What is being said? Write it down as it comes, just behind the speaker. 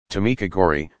Tamica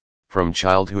Goree, from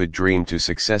childhood dream to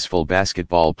successful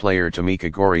basketball player. Tamica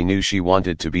Goree knew she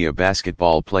wanted to be a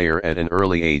basketball player at an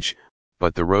early age,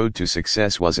 but the road to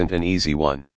success wasn't an easy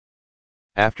one.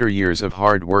 After years of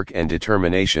hard work and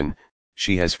determination,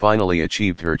 she has finally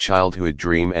achieved her childhood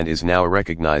dream and is now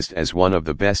recognized as one of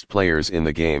the best players in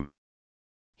the game.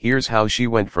 Here's how she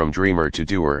went from dreamer to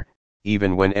doer,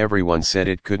 even when everyone said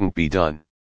it couldn't be done.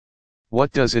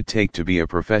 What does it take to be a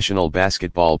professional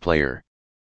basketball player?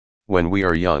 When we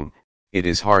are young, it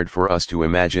is hard for us to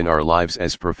imagine our lives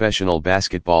as professional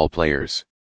basketball players.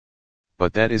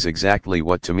 But that is exactly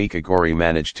what Tamica Goree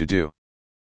managed to do.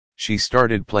 She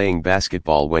started playing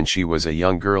basketball when she was a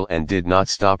young girl and did not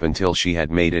stop until she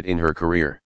had made it in her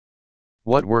career.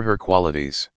 What were her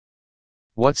qualities?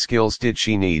 What skills did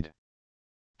she need?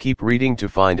 Keep reading to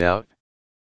find out.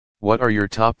 What are your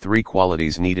top 3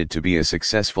 qualities needed to be a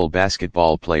successful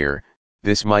basketball player?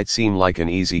 This might seem like an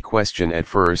easy question at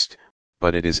first,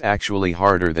 but it is actually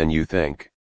harder than you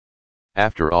think.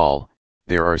 After all,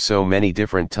 there are so many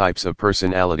different types of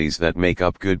personalities that make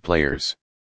up good players.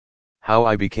 How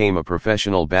I became a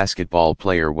professional basketball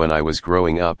player. When I was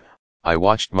growing up, I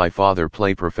watched my father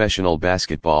play professional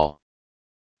basketball.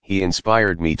 He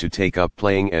inspired me to take up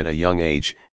playing at a young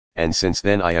age, and since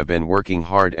then I have been working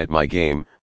hard at my game,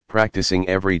 practicing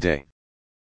every day.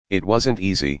 It wasn't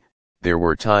easy, there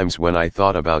were times when I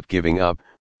thought about giving up,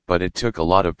 but it took a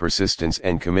lot of persistence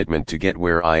and commitment to get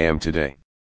where I am today.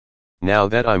 Now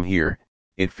that I'm here,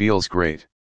 it feels great.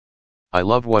 I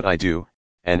love what I do,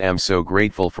 and am so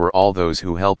grateful for all those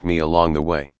who helped me along the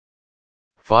way.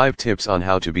 5 tips on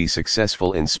how to be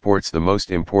successful in sports. The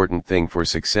most important thing for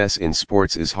success in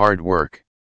sports is hard work.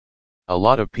 A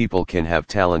lot of people can have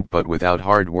talent, but without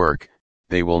hard work,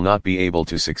 they will not be able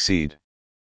to succeed.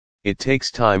 It takes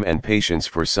time and patience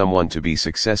for someone to be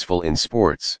successful in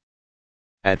sports.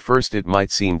 At first it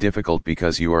might seem difficult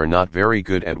because you are not very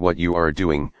good at what you are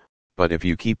doing, but if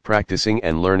you keep practicing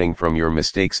and learning from your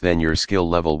mistakes, then your skill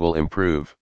level will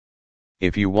improve.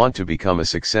 If you want to become a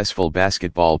successful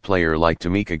basketball player like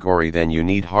Tamica Goree, then you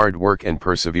need hard work and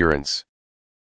perseverance.